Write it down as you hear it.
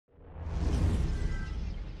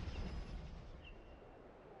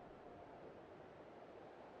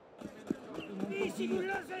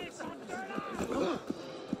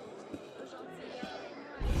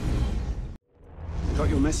Got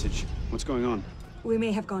your message. What's going on? We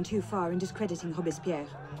may have gone too far in discrediting Robespierre.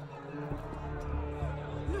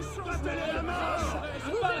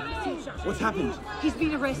 What's happened? He's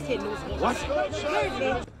been arrested. What?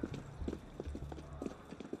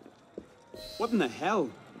 What in the hell?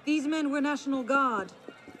 These men were National Guard.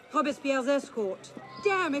 Robespierre's escort.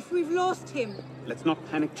 Damn, if we've lost him. Let's not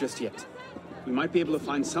panic just yet. We might be able to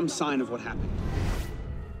find some sign of what happened.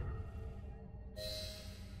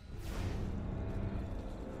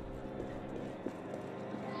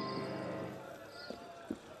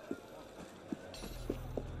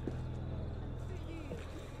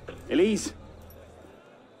 Elise,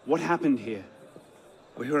 what happened here?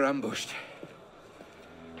 We were ambushed.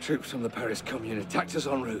 Troops from the Paris Commune attacked us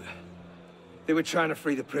en route. They were trying to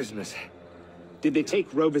free the prisoners. Did they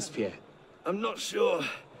take Robespierre? I'm not sure.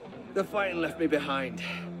 The fighting left me behind.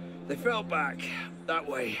 They fell back, that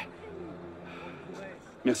way.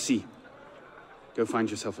 Merci. Go find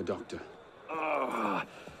yourself a doctor. Oh.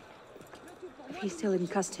 If he's still in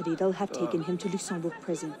custody, they'll have taken him to Luxembourg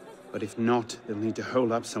prison. But if not, they'll need to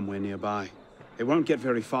hole up somewhere nearby. They won't get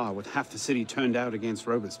very far with half the city turned out against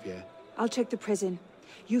Robespierre. I'll check the prison.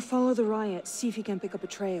 You follow the riot, see if you can pick up a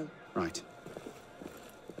trail. Right.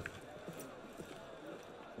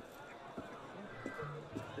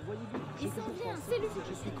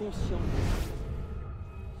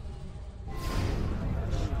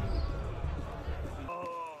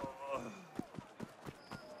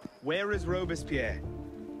 Where is Robespierre?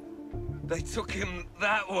 They took him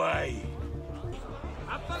that way.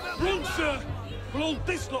 Run, sir! We'll hold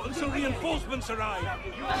this lot until reinforcements arrive.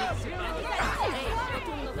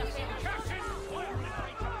 We're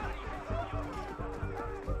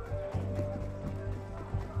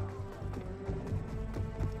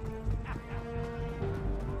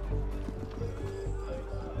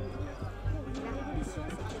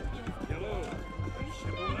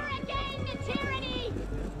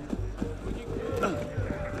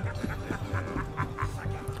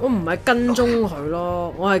我唔係跟蹤佢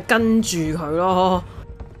咯，我係跟住佢咯。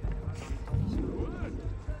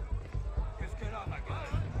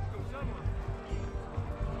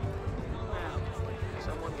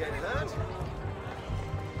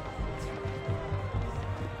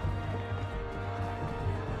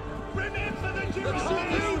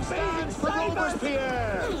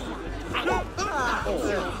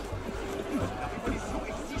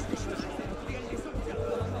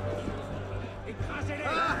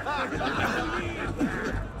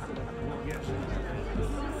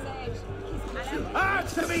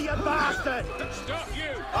Answer me, you bastard! Stop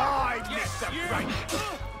you! I missed the break!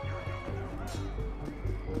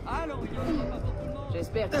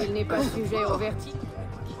 J'espère qu'il n'est pas sujet au vertige.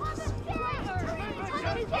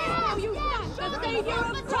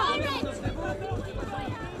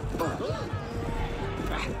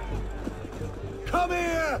 Come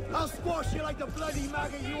here! I'll squash you like the bloody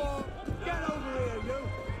maggot you are! Get over here, you!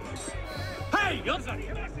 Hey!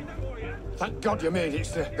 Thank God you made it,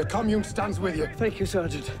 sir. The commune stands with you. Thank you,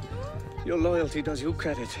 Sergeant. Your loyalty does you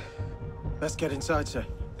credit. Let's get inside, sir.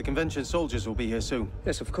 The convention soldiers will be here soon.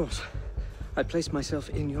 Yes, of course. I place myself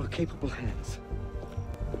in your capable hands.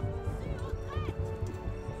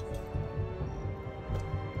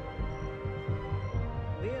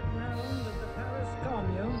 Be it known that the Paris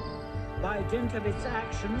Commune, by dint of its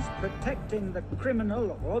actions protecting the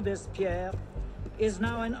criminal Robespierre, is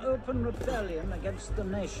now in open rebellion against the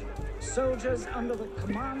nation. Soldiers under the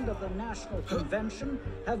command of the National Convention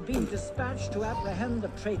have been dispatched to apprehend the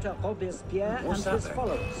traitor Robespierre and his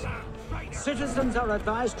followers. Citizens are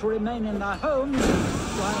advised to remain in their homes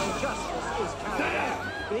while justice is carried out.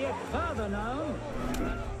 Be it further known...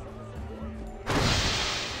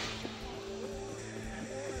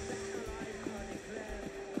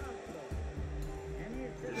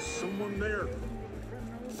 There's someone there.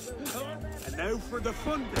 And now for the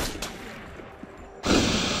fun bit.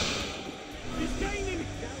 He's gaining!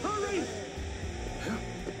 Hurry!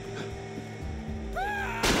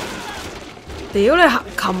 屌你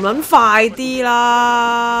擒撚快啲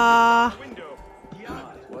啦！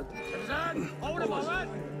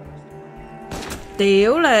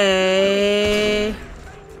屌你！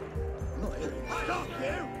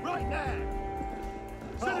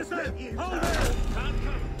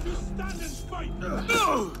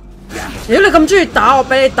屌你咁中意打我，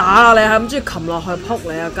俾你打啦！你係咁中意擒落去撲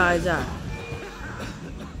你啊街真係！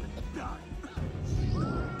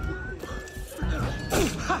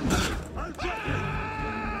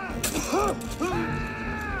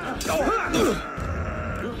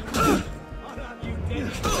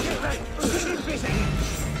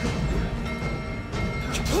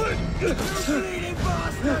 You bleeding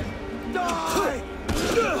bastard! Die!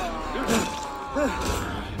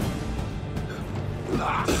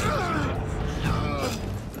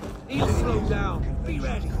 He'll slow down. Be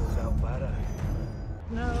ready.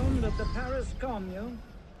 Known that the Paris Commune,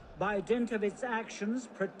 by dint of its actions,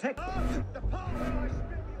 protect.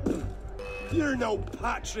 You're no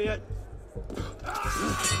patriot.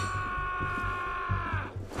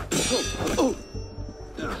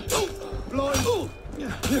 Blind.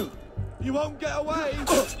 You won't get away.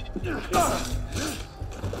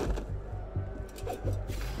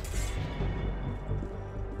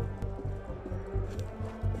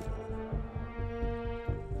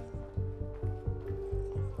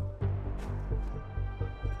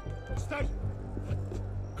 Stay!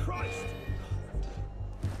 Christ!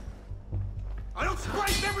 I'll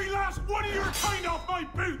scrape every last one of your kind off my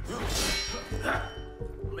boots!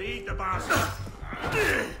 Lead the bastard!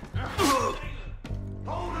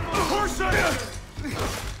 Hold him on! Horse!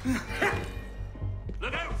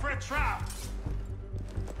 Look out for a trap!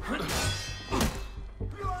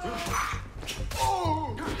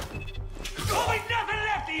 Oh, we've nothing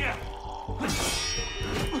left of you!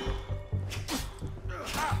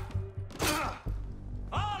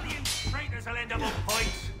 All you traitors will end up on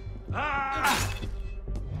points.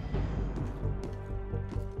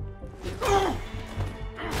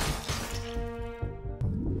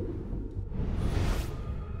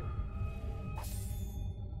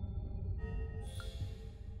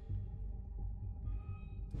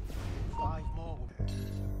 Five more.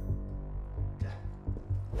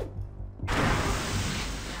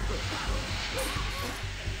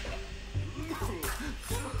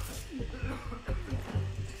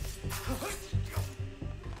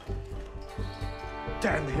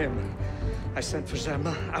 Damn him. I sent for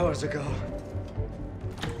Zemma hours ago.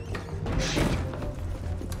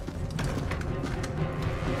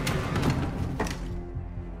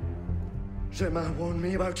 Zemma warned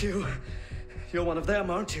me about you. You're one of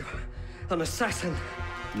them, aren't you? An assassin.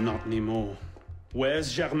 Not anymore.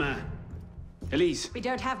 Where's Germain? Elise. We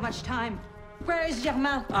don't have much time. Where is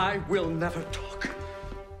Germain? I will never talk.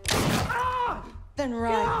 Then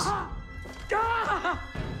right.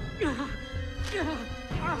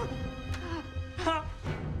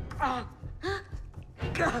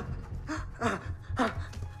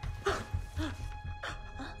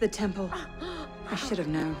 The temple. I should have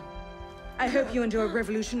known. I hope you endure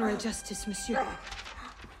revolutionary justice, monsieur.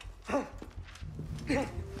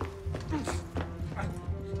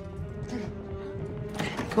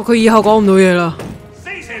 佢以後講唔到嘢啦。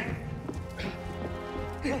Seize him!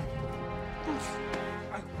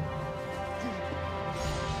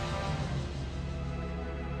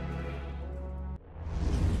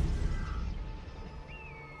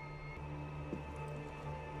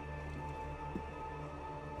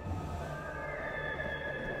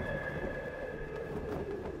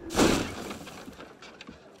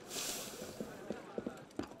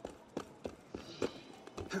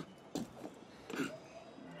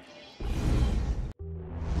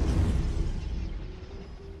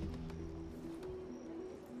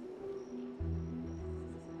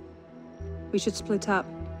 We should split up.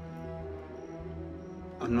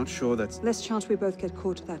 I'm not sure that's... Less chance we both get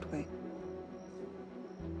caught that way.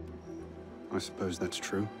 I suppose that's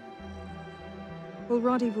true. We'll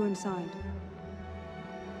rendezvous inside.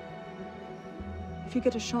 If you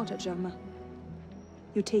get a shot at Germain,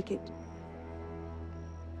 you take it.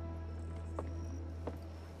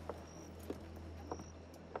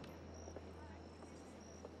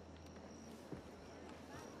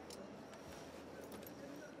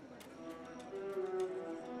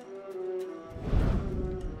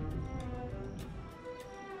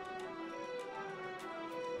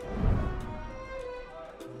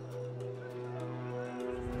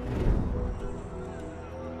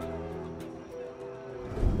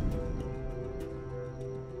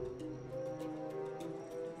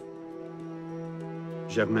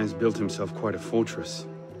 Germain's built himself quite a fortress.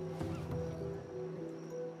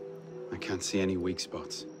 I can't see any weak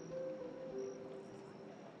spots.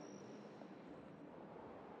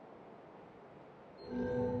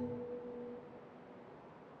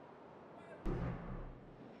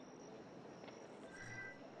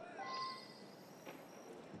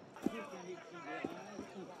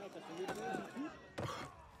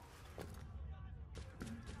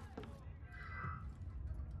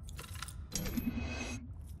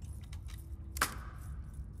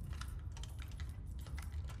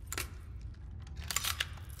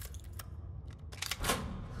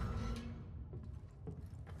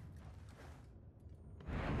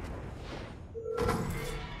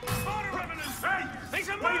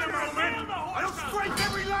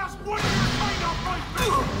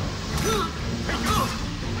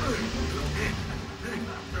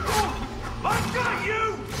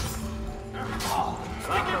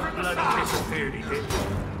 anything.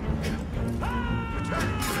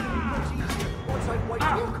 Once I wipe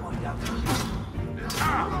your kind out.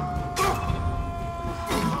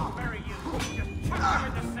 Very you. Just chuck him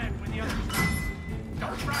in the sand with the others.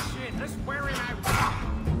 Don't rush in. Let's wear him out.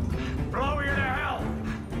 Blow you to hell.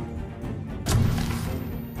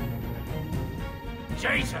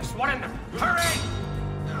 Jesus, what in the... Hurry!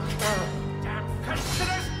 Damn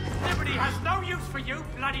considerers! Liberty has no use for you,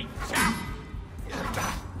 bloody chap!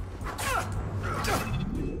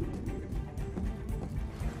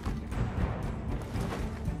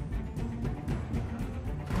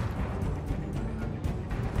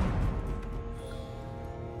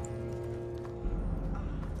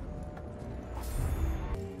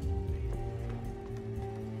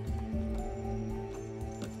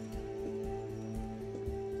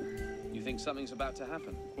 You think something's about to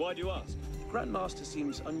happen? Why do you ask? Grandmaster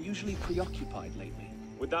seems unusually preoccupied lately.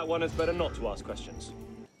 With that one, it's better not to ask questions.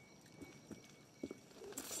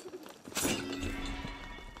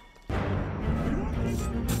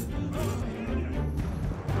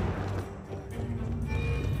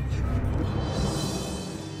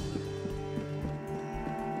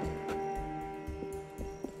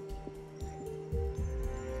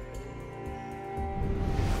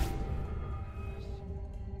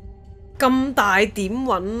咁大點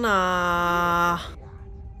揾啊？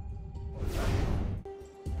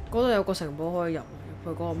嗰度有個城堡可以入去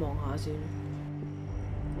嗰個望下先。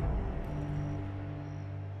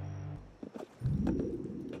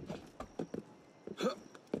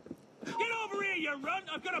Get over here, you runt!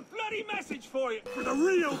 I've got a bloody message for you! For the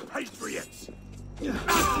real patriots!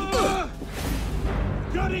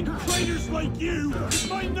 Gutting traitors like you is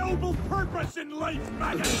my noble purpose in life,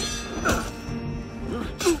 maggot!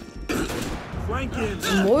 Flank in!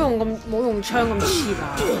 唔好用槍咁 cheap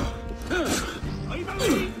啊！ I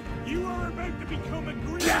believe you are about to become a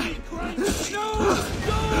greedy crime. No!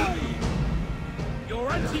 Die! Your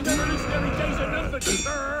anti-revolutionary days are numbered,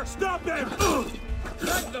 sir! Stop them!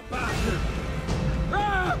 Drag the bastard!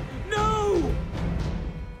 Ah! No!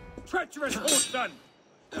 Treacherous horse-son!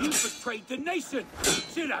 You betrayed the nation!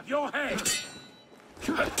 Sit up your head!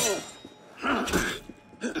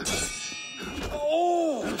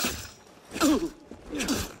 Oh!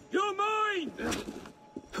 You're mine!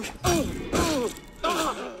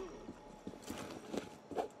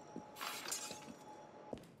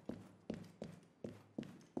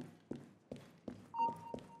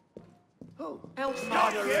 Outside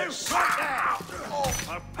Got you! Shut down!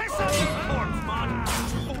 I'll piss on your corpse, man!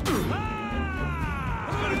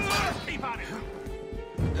 Keep on it!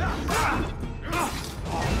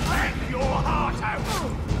 Bang your heart out!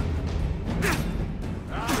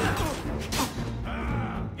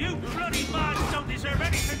 You bloody man don't deserve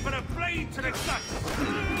anything but a blade to the guts!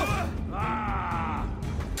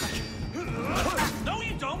 No,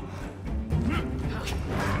 you don't!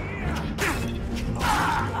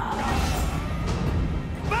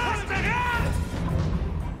 Bastard!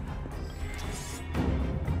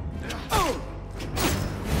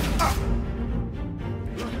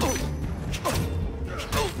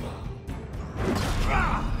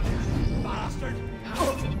 Bastard!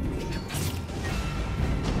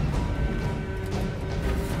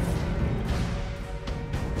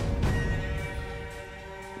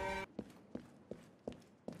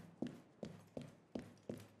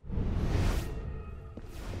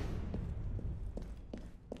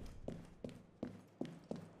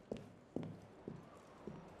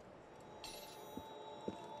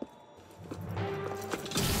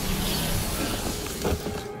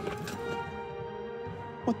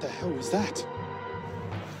 What the hell was that?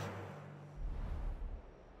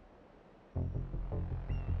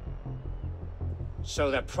 So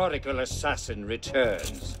the prodigal assassin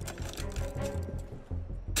returns.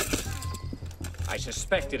 I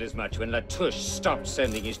suspected as much when Latouche stopped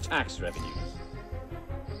sending his tax revenues.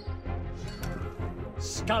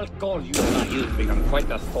 Skulk all you like, you've become quite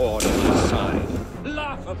the thorn in my side.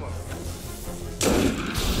 Laughable!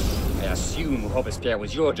 I assume Robespierre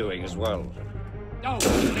was your doing as well. Oh,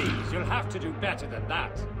 please, you'll have to do better than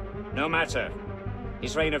that. No matter.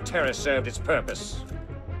 His reign of terror served its purpose.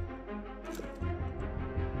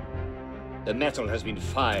 The metal has been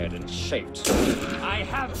fired and shaped. I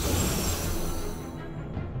have...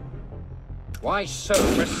 Why so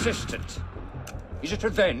persistent? Is it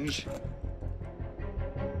revenge?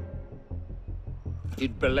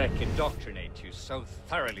 Did Belek indoctrinate you so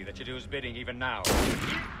thoroughly that you do his bidding even now?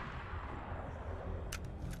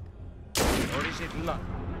 Or is it luck?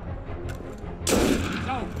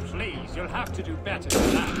 Oh, please, you'll have to do better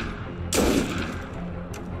than that.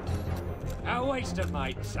 A waste of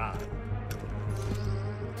my time.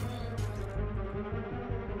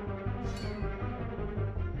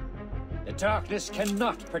 darkness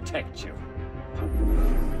cannot protect you.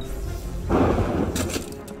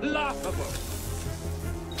 Laughable.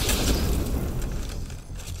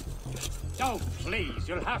 Oh, please,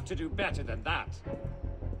 you'll have to do better than that.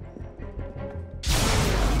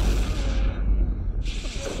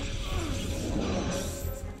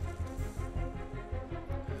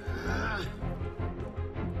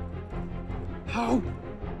 How?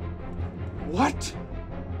 What?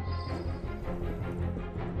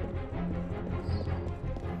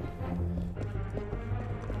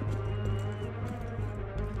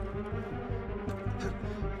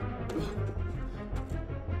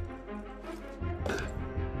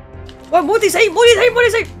喂，唔好跌死，唔好跌死，唔好跌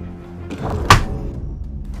死！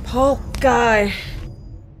仆街！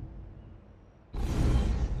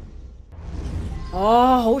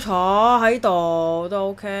哦，好彩喺度都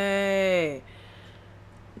OK。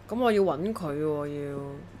咁我要揾佢喎，要。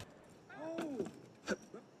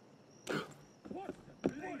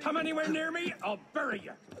Come anywhere near me, I'll bury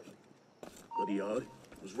you. Bloody odd.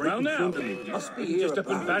 Was right Well, in now, front of me. Must be you here just up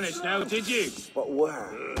and about. vanished now, did you? But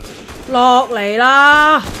where? 落嚟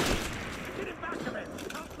啦！ Get it back a bit.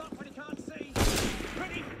 Can't block what he can't see.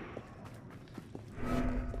 Ready?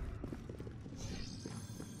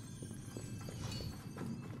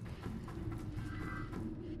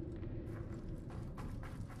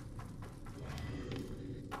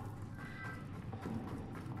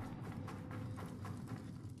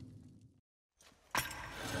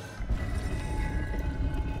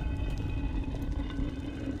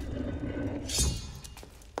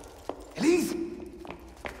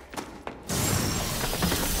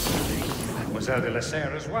 Mademoiselle de la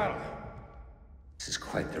Serre as well. This is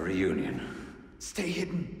quite the reunion. Stay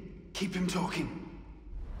hidden. Keep him talking.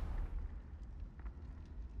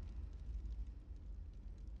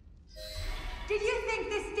 Did you think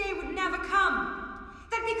this day would never come?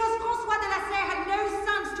 That because François de la Serre had no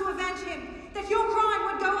sons to avenge him, that your crime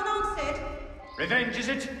would go unanswered? Revenge, is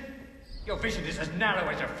it? Your vision is as narrow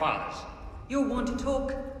as your father's. You'll want to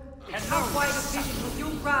talk. How wide a vision was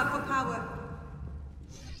your grab for power?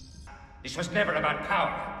 This was never about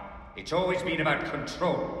power. It's always been about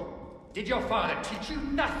control. Did your father teach you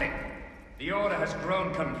nothing? The Order has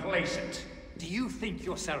grown complacent. Do you think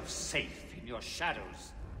yourself safe in your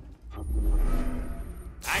shadows?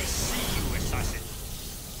 I see you, assassin.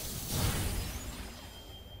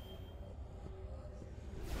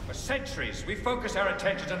 For centuries, we focused our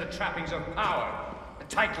attention on the trappings of power, the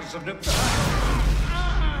titles of nobility.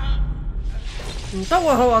 唔得喎，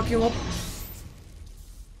佢話叫我。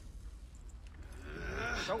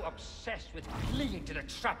 So obsessed with clinging to the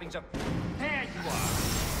trappings of. There you are.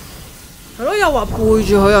 係咯，又話背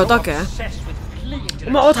住佢又得嘅。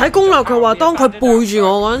唔係我睇攻略，佢話當佢背住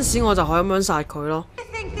我嗰陣時，我就可以咁樣殺佢咯。I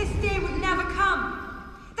think this day would never come.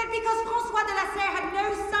 That because François de la Serre had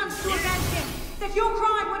no sons to avenge him, that your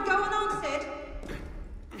crime would go unanswered?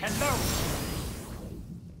 Hello.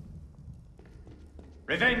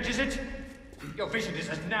 Revenge, is it? Your vision is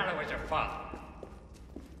as narrow as your father.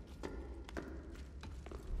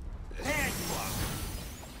 There you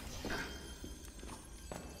are.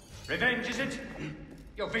 Revenge, is it?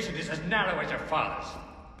 Your vision is as narrow as your father's.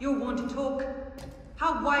 You'll want to talk.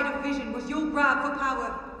 How wide a vision was your grab for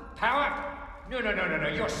power? Power? No.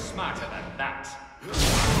 You're smarter than that.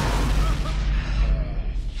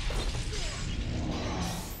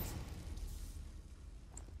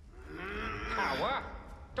 Power?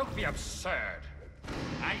 Don't be absurd.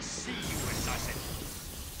 I see you, assassin.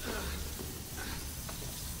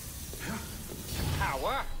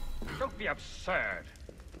 Power? Don't be absurd.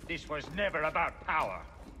 This was never about power.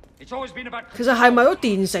 It's always been about. 其實係咪都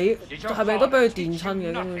電死？係咪都俾佢電親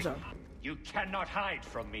嘅？基本上。You cannot hide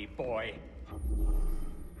from me, boy.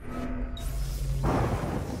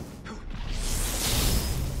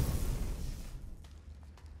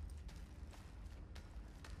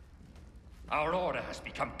 Our order has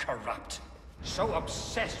become corrupt, so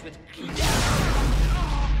obsessed with.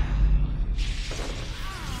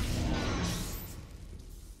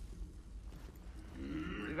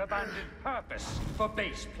 We've abandoned purpose for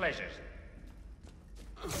base pleasures.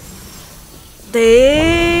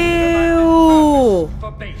 Damn!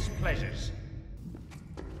 For base pleasures.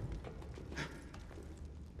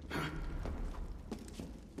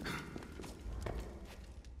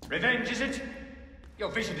 Revenge, is it? Your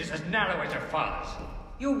vision is as narrow as your father's.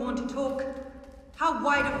 You'll want to talk. How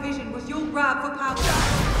wide a vision was your grab for power?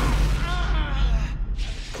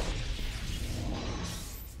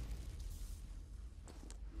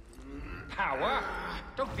 Power?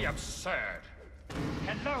 Don't be absurd.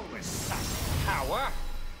 Hello, assassin. Power?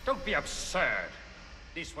 Don't be absurd.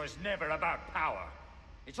 This was never about power.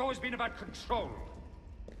 It's always been about control.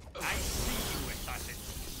 I see you, assassin.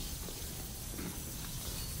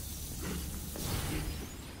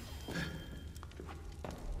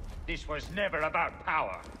 This was never about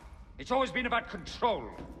power. It's always been about control.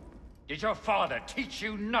 Did your father teach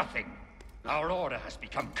you nothing? Our order has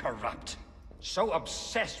become corrupt. So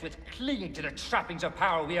obsessed with clinging to the trappings of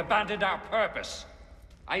power, we abandoned our purpose.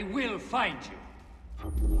 I will find you.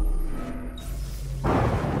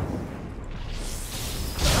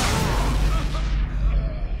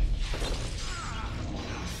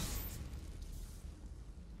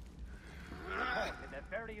 In the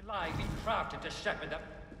very lie we crafted to shepherd them.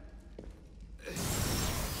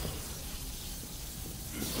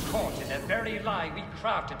 Caught in the very lie we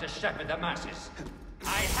crafted to shepherd the masses.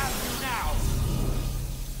 I have you now!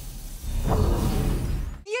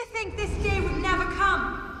 You think this day would never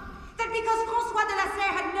come? That because François de la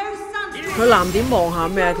Serre had no sons to 佢藍點望下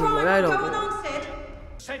咩？條女喺度。 go unanswered?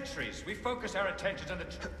 Centuries, we focus our attentions on the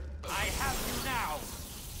I have you now!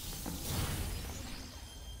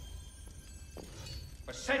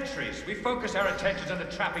 For centuries, we focus our attentions on the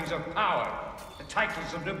trappings of power, the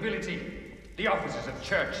titles of nobility, the offices of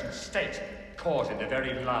church and state, caught in the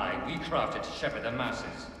very lie we crafted to shepherd the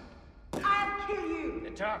masses. I'll kill you!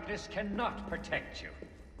 The darkness cannot protect you.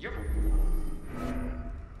 You...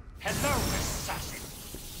 Hello, assassin!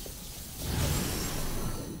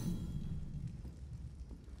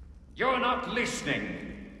 You're not listening.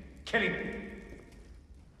 Killing...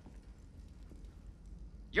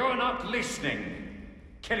 You're not listening.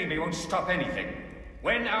 Killing me won't stop anything.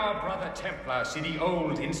 When our brother Templars see the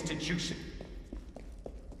old institution...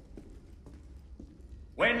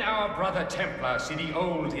 When our brother Templars see the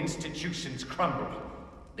old institutions crumble,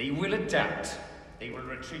 they will adapt. They will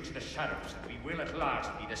retreat to the shadows, and we will at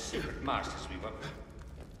last be the secret masters we were...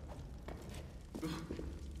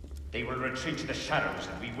 They will retreat to the shadows,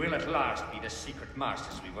 and we will at last be the secret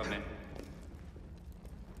masters we were meant...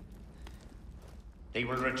 They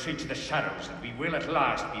will retreat to the shadows, and we will at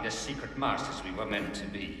last be the secret masters we were meant to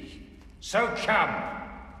be. So come!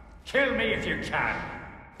 Kill me if you can!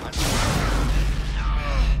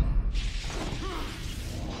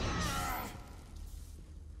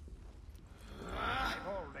 I've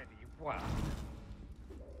already won.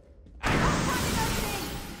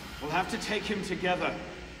 We'll have to take him together.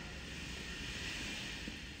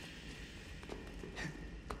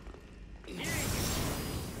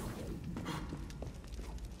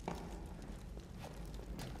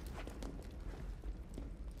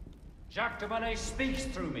 Jacques de Monnet speaks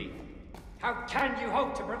through me. How can you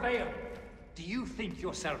hope to prevail? Do you think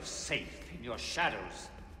yourself safe in your shadows?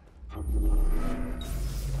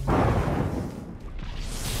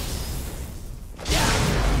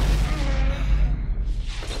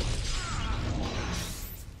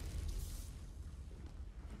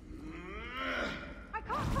 I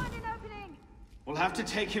can't find an opening! We'll have to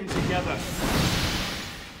take him together.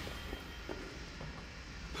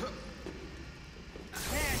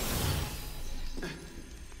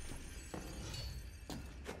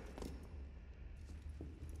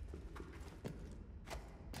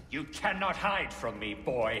 You cannot hide from me,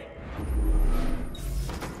 boy.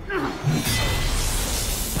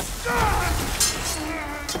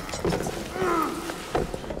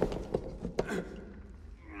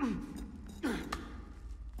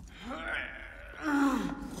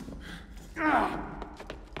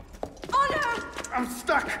 I'm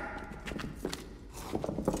stuck!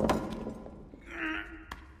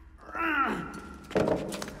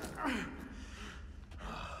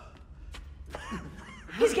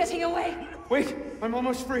 He's getting away! Wait, I'm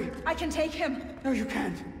almost free. I can take him. No, you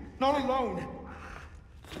can't. Not alone.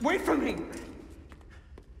 Wait for me!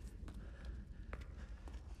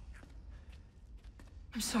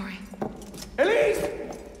 I'm sorry. Elise!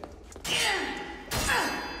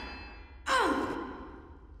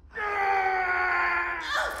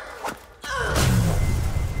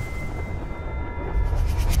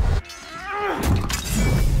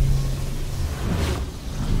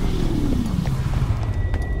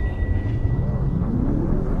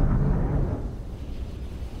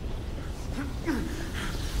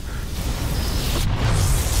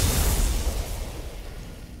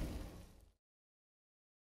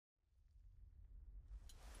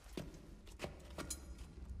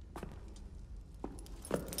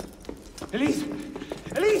 Elise!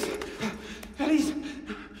 Elise! Elise!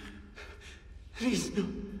 Elise, no.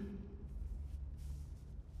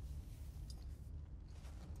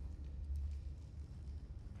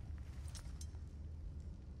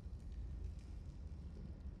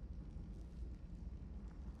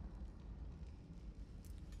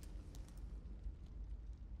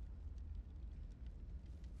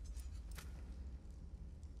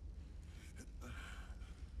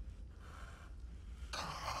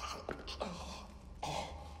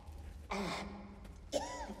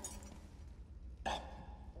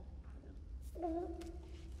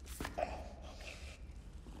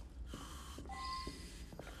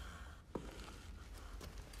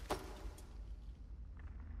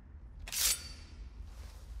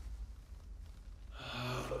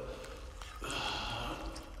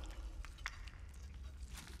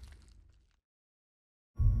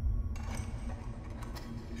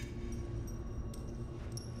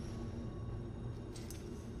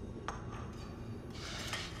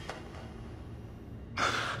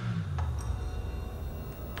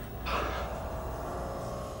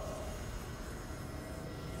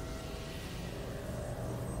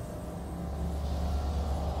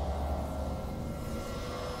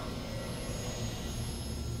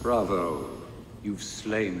 Bravo. You've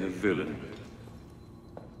slain the villain.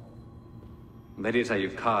 That is how you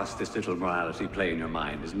cast this little morality play in your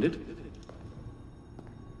mind, isn't it?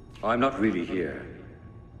 Oh, I'm not really here.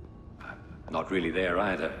 I'm not really there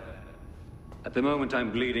either. At the moment,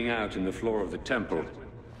 I'm bleeding out in the floor of the temple.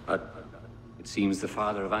 But it seems the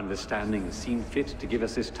Father of Understanding has seen fit to give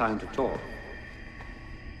us this time to talk.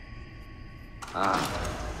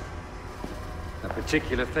 Ah. A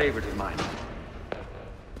particular favorite of mine.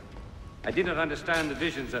 I did not understand the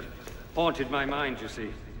visions that haunted my mind, you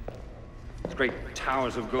see. Great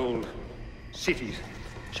towers of gold, cities,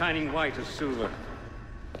 shining white as silver.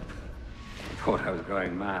 I thought I was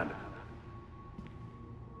going mad.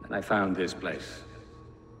 Then I found this place.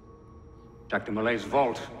 Dr. Malay's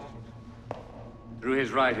vault. Through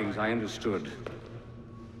his writings, I understood.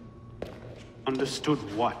 Understood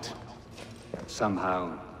what?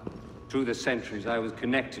 Somehow, through the centuries, I was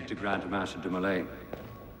connected to Grand Master de Malay.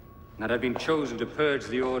 And I'd been chosen to purge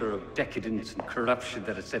the order of decadence and corruption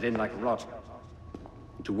that had set in like rot.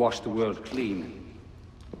 To wash the world clean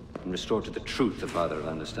and restore to the truth the Father of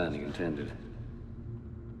Understanding intended.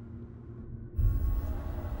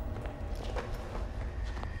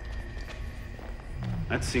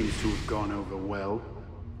 That seems to have gone over well.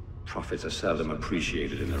 Prophets are seldom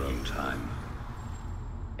appreciated in their own time.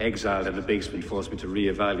 Exiled in the basement forced me to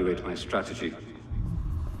reevaluate my strategy.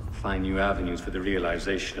 Find new avenues for the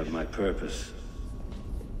realization of my purpose.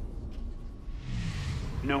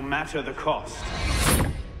 No matter the cost.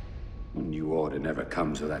 A new order never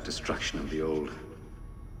comes without destruction of the old.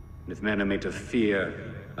 And if men are made to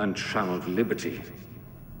fear untrammeled liberty,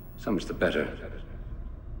 so much the better.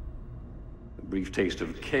 A brief taste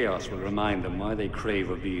of chaos will remind them why they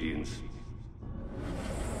crave obedience.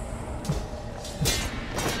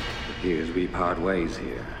 It appears we part ways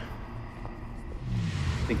here.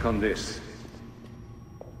 Think on this.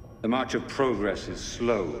 The march of progress is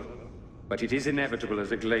slow, but it is inevitable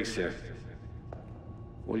as a glacier.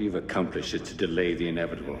 All you've accomplished is to delay the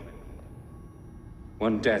inevitable.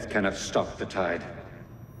 One death cannot stop the tide.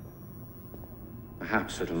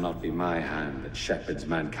 Perhaps it'll not be my hand that shepherds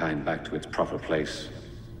mankind back to its proper place.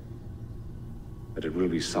 But it will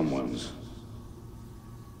be someone's.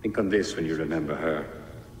 Think on this when you remember her.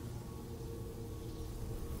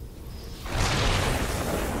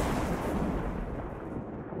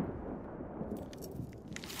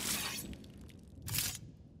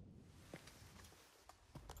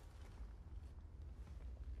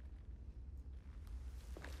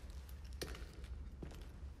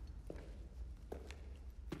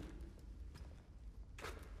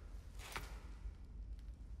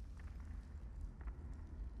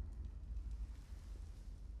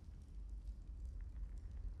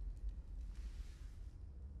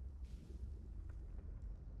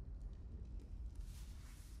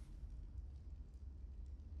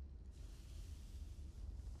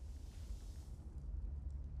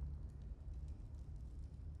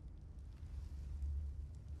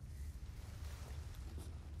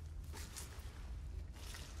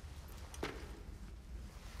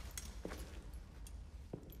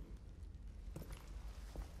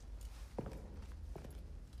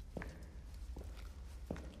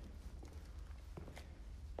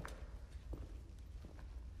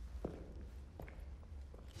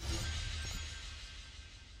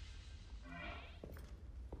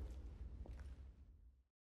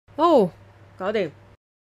 Oh,搞掂.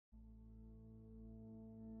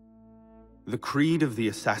 The creed of the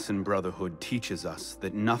Assassin Brotherhood teaches us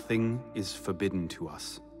that nothing is forbidden to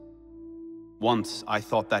us. Once, I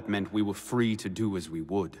thought that meant we were free to do as we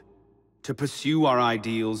would, to pursue our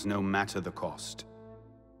ideals no matter the cost.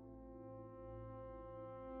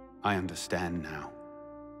 I understand now.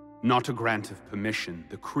 Not a grant of permission,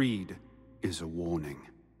 the creed is a warning.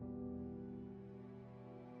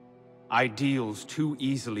 Ideals too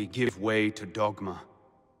easily give way to dogma.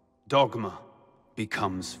 Dogma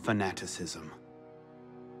becomes fanaticism.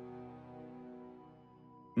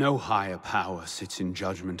 No higher power sits in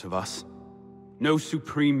judgment of us. No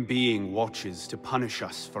supreme being watches to punish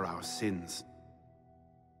us for our sins.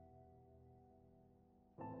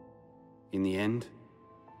 In the end,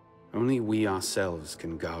 only we ourselves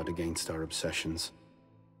can guard against our obsessions.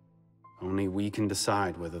 Only we can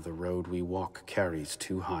decide whether the road we walk carries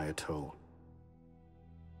too high a toll.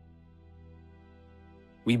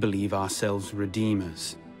 We believe ourselves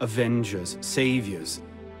redeemers, avengers, saviors.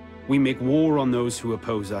 We make war on those who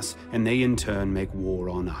oppose us, and they in turn make war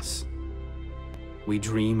on us. We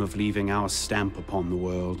dream of leaving our stamp upon the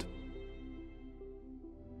world.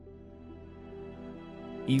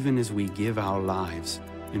 Even as we give our lives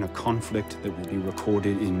in a conflict that will be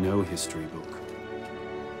recorded in no history book.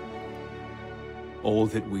 all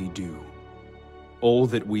that we do, all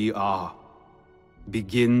that we are,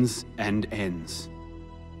 begins and ends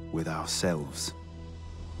with ourselves.